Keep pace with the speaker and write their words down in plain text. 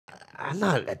I'm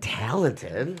not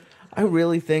talented. I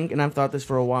really think, and I've thought this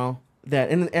for a while, that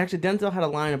and actually Denzel had a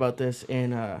line about this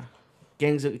in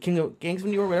Gangs of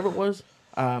New York, whatever it was,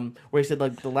 where he said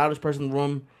like the loudest person in the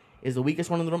room is the weakest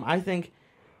one in the room. I think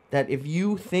that if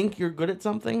you think you're good at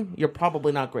something, you're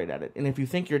probably not great at it, and if you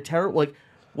think you're terrible, like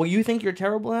what you think you're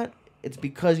terrible at, it's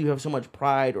because you have so much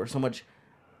pride or so much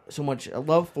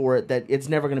love for it that it's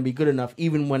never going to be good enough,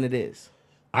 even when it is.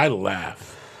 I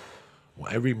laugh.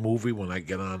 Every movie, when I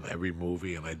get on every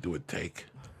movie and I do a take,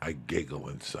 I giggle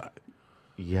inside.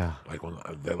 Yeah. Like when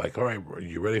they're like, all right,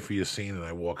 you ready for your scene? And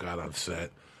I walk out on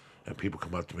set and people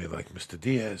come up to me like, Mr.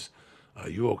 Diaz, are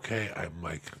you okay? I'm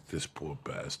like, this poor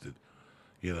bastard.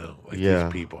 You know, like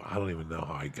these people, I don't even know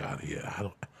how I got here.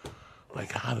 How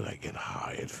did I get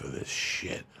hired for this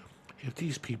shit? If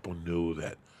these people knew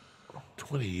that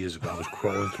 20 years ago I was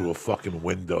crawling through a fucking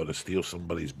window to steal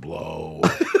somebody's blow.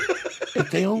 If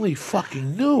they only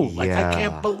fucking knew. Like, I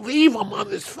can't believe I'm on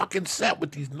this fucking set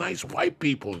with these nice white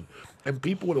people and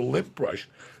people with a lint brush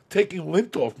taking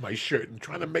lint off my shirt and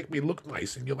trying to make me look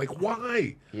nice. And you're like,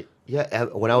 why? Yeah,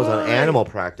 when I was on Animal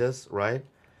Practice, right,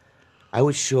 I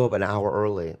would show up an hour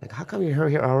early. Like, how come you're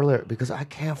here earlier? Because I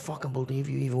can't fucking believe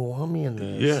you even want me in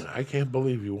this. Yeah, I can't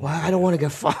believe you want me. Why? I don't want to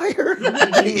get fired. You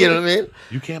know what I mean?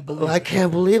 You can't believe it. I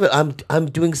can't believe it. I'm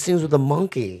doing scenes with a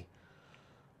monkey.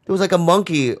 There was like a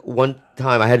monkey one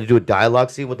time. I had to do a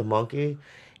dialogue scene with the monkey,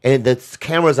 and the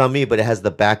camera's on me, but it has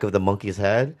the back of the monkey's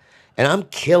head, and I'm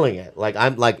killing it.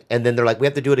 And then they're like, we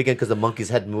have to do it again because the monkey's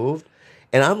head moved,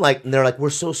 and I'm like, and they're like,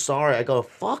 we're so sorry. I go,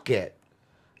 fuck it.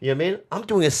 You know what I mean? I'm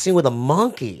doing a scene with a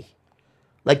monkey.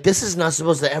 Like, this is not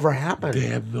supposed to ever happen. They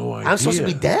have no idea. I'm supposed to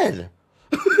be dead.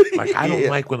 Like, I don't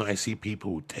like when I see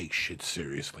people who take shit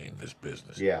seriously in this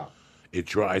business. Yeah. It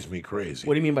drives me crazy.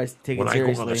 What do you mean by taking it seriously?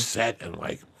 When I go on a set and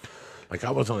like I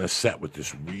was on a set with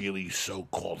this really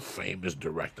so-called famous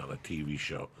director on a TV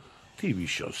show. TV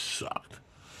show sucked.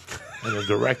 And the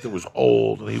director was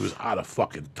old and he was out of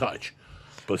fucking touch.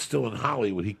 But still in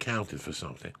Hollywood, he counted for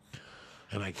something.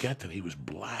 And I get that he was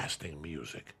blasting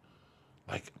music.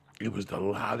 Like, it was the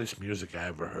loudest music I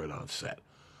ever heard on set.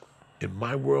 In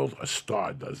my world, a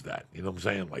star does that. You know what I'm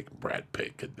saying? Like, Brad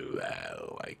Pitt could do that.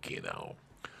 Like, you know.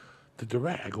 The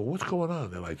director, I go, what's going on?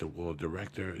 They're like, well, the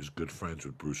director is good friends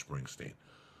with Bruce Springsteen.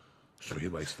 So he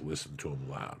likes to listen to him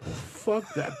loud. Well,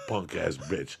 fuck that punk-ass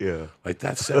bitch. Yeah. Like,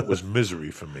 that set was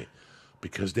misery for me.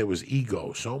 Because there was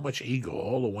ego, so much ego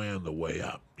all the way on the way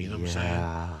up. You know what I'm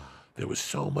saying? There was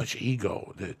so much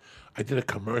ego. That I did a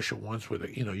commercial once where,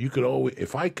 you could always,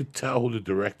 if I could tell who the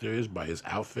director is by his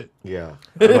outfit. Yeah.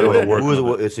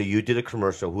 So you did a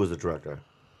commercial. Who was the director?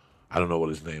 I don't know what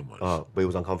his name was. But he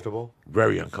was uncomfortable?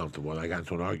 Very uncomfortable. And I got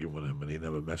into an argument with him, and he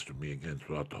never messed with me again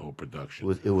throughout the whole production.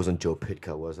 It wasn't Joe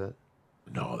Pitka, was it?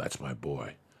 No, that's my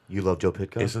boy. You love Joe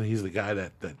Pitka? Isn't he the guy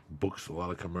that books a lot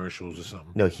of commercials or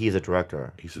something? No, he's a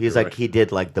director. He's director. Like, he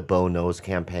did like the Bo Knows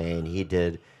campaign.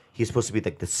 He's supposed to be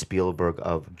like the Spielberg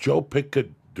of... Joe Pitka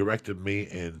directed me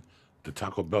in the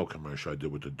Taco Bell commercial I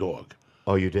did with the dog.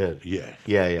 Oh, you did? Yeah.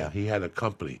 Yeah, yeah. He had a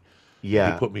company.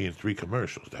 Yeah. He put me in 3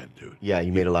 commercials, that dude. Yeah,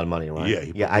 you made a lot of money,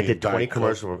 right? Yeah. I did 20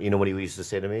 commercials. You know what he used to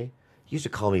say to me? He used to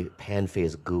call me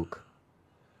pan-faced gook.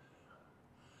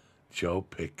 Joe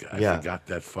Pitka. I forgot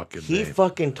that fucking name. He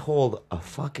fucking told a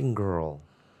fucking girl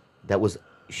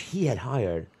he had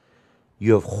hired,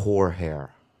 you have whore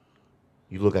hair.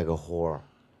 You look like a whore.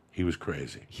 He was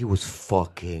crazy. He was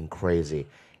fucking crazy.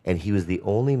 And he was the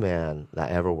only man that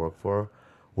I ever worked for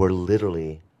where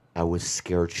literally I was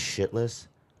scared shitless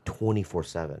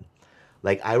 24/7.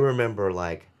 Like, I remember,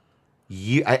 like,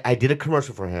 I did a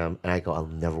commercial for him, and I go, I'll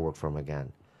never work for him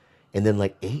again. And then,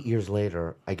 like, 8 years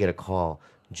later, I get a call.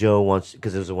 Joe wants,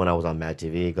 because it was when I was on Mad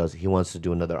TV, he goes, he wants to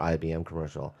do another IBM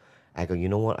commercial. I go, you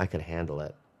know what? I can handle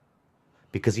it.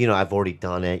 Because, I've already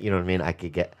done it. You know what I mean? I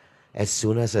could get, as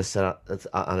soon as I said,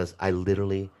 honest, I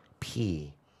literally,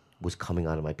 pee was coming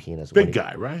out of my penis. Big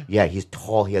guy, right? Yeah, he's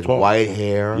tall. He has white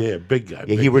hair. Yeah, big guy.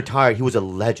 Yeah, he retired. He was a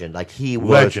legend. Like, he was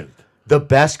legend. The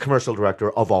best commercial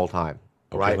director of all time.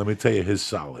 Okay, right? Let me tell you his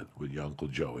solid with your Uncle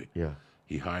Joey. Yeah.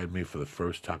 He hired me for the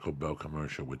first Taco Bell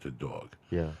commercial with the dog.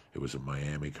 Yeah. It was a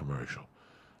Miami commercial.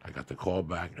 I got the call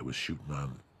back. It was shooting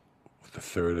on the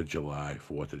 3rd of July,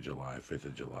 4th of July, 5th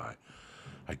of July.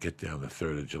 I get down the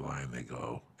 3rd of July, and they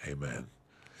go, hey, man,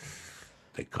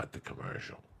 they cut the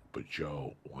commercial. But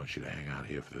Joe wants you to hang out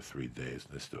here for the 3 days,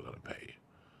 and they're still going to pay you.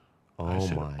 Oh,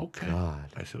 said, my okay. God.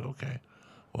 I said, okay.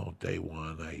 Well, day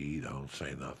 1, I eat. I don't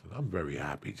say nothing. I'm very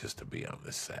happy just to be on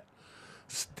this set.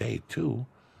 Day 2,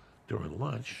 during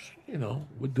lunch,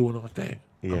 we're doing our thing.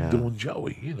 Yeah. I'm doing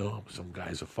Joey. Some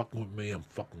guys are fucking with me. I'm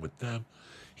fucking with them.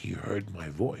 He heard my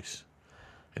voice.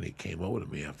 And he came over to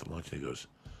me after lunch and he goes,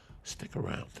 stick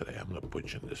around today. I'm going to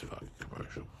put you in this fucking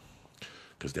commercial.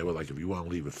 Because they were like, if you want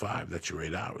to leave at 5, that's your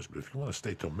 8 hours. But if you want to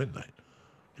stay till midnight,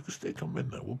 you can stay till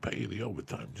midnight. We'll pay you the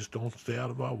overtime. Just don't stay out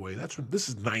of our way. This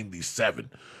is 97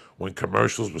 when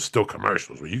commercials were still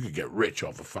commercials, where you could get rich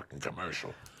off a fucking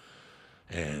commercial.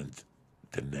 And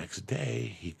the next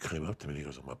day, he came up to me and he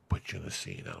goes, I'm going to put you in a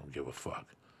scene. I don't give a fuck.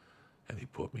 And he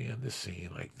put me in the scene,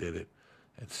 like did it.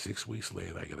 And 6 weeks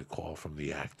later, I get a call from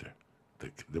the actor.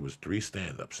 There was 3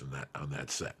 stand-ups on that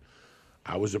set.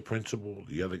 I was a principal,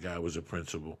 the other guy was a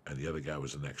principal, and the other guy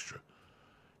was an extra.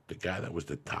 The guy that was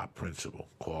the top principal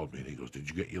called me, and he goes, did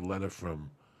you get your letter from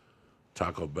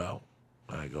Taco Bell?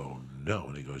 And I go, no.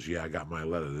 And he goes, yeah, I got my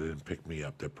letter. They didn't pick me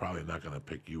up. They're probably not going to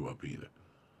pick you up either.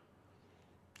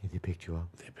 They picked you up?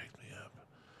 They picked me up.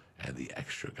 And the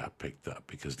extra got picked up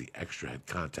because the extra had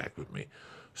contact with me.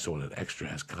 So when an extra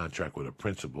has contract with a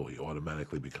principal, he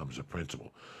automatically becomes a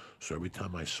principal. So every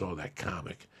time I saw that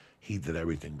comic, he did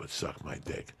everything but suck my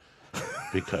dick.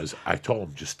 Because I told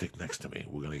him, just stick next to me.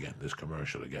 We're going to get in this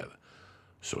commercial together.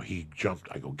 So he jumped.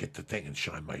 I go, get the thing and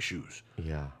shine my shoes.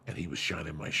 Yeah. And he was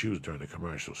shining my shoes during the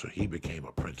commercial. So he became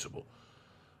a principal.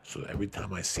 So every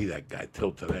time I see that guy,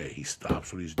 till today, he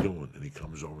stops what he's doing and he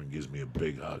comes over and gives me a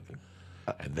big hug.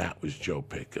 And that was Joe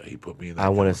Pitka. He put me in that. I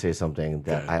want to say something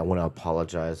that I want to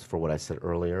apologize for what I said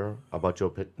earlier about Joe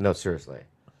Pitka. No, seriously.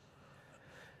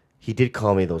 He did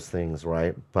call me those things,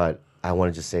 right? But I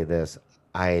want to just say this.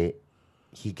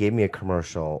 He gave me a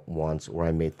commercial once where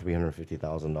I made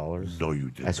 $350,000. No, you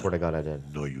didn't. I swear to God, I did.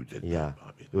 No, you didn't. Yeah,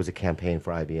 Bobby. it was a campaign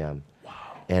for IBM. Wow.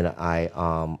 And I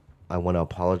want to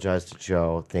apologize to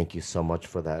Joe. Thank you so much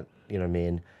for that. You know what I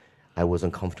mean? I was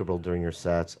uncomfortable during your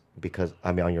sets because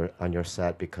on your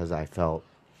set because I felt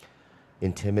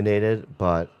intimidated.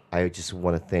 But I just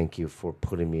want to thank you for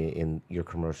putting me in your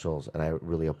commercials, and I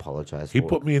really apologize. He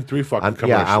put me in 3 fucking commercials.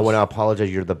 Yeah, I want to apologize.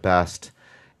 You're the best.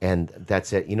 And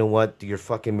that's it. You know what? Your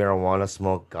fucking marijuana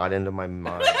smoke got into my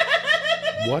mind.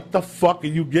 What the fuck are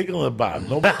you giggling about?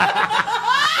 No. Why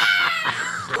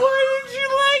did you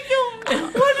like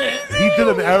him? What did he do? He did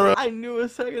an error. I knew a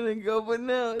second ago, but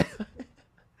now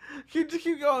just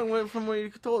keep going from where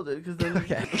you told it, because then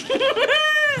Okay.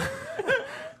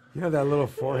 You know that little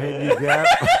forehead you got?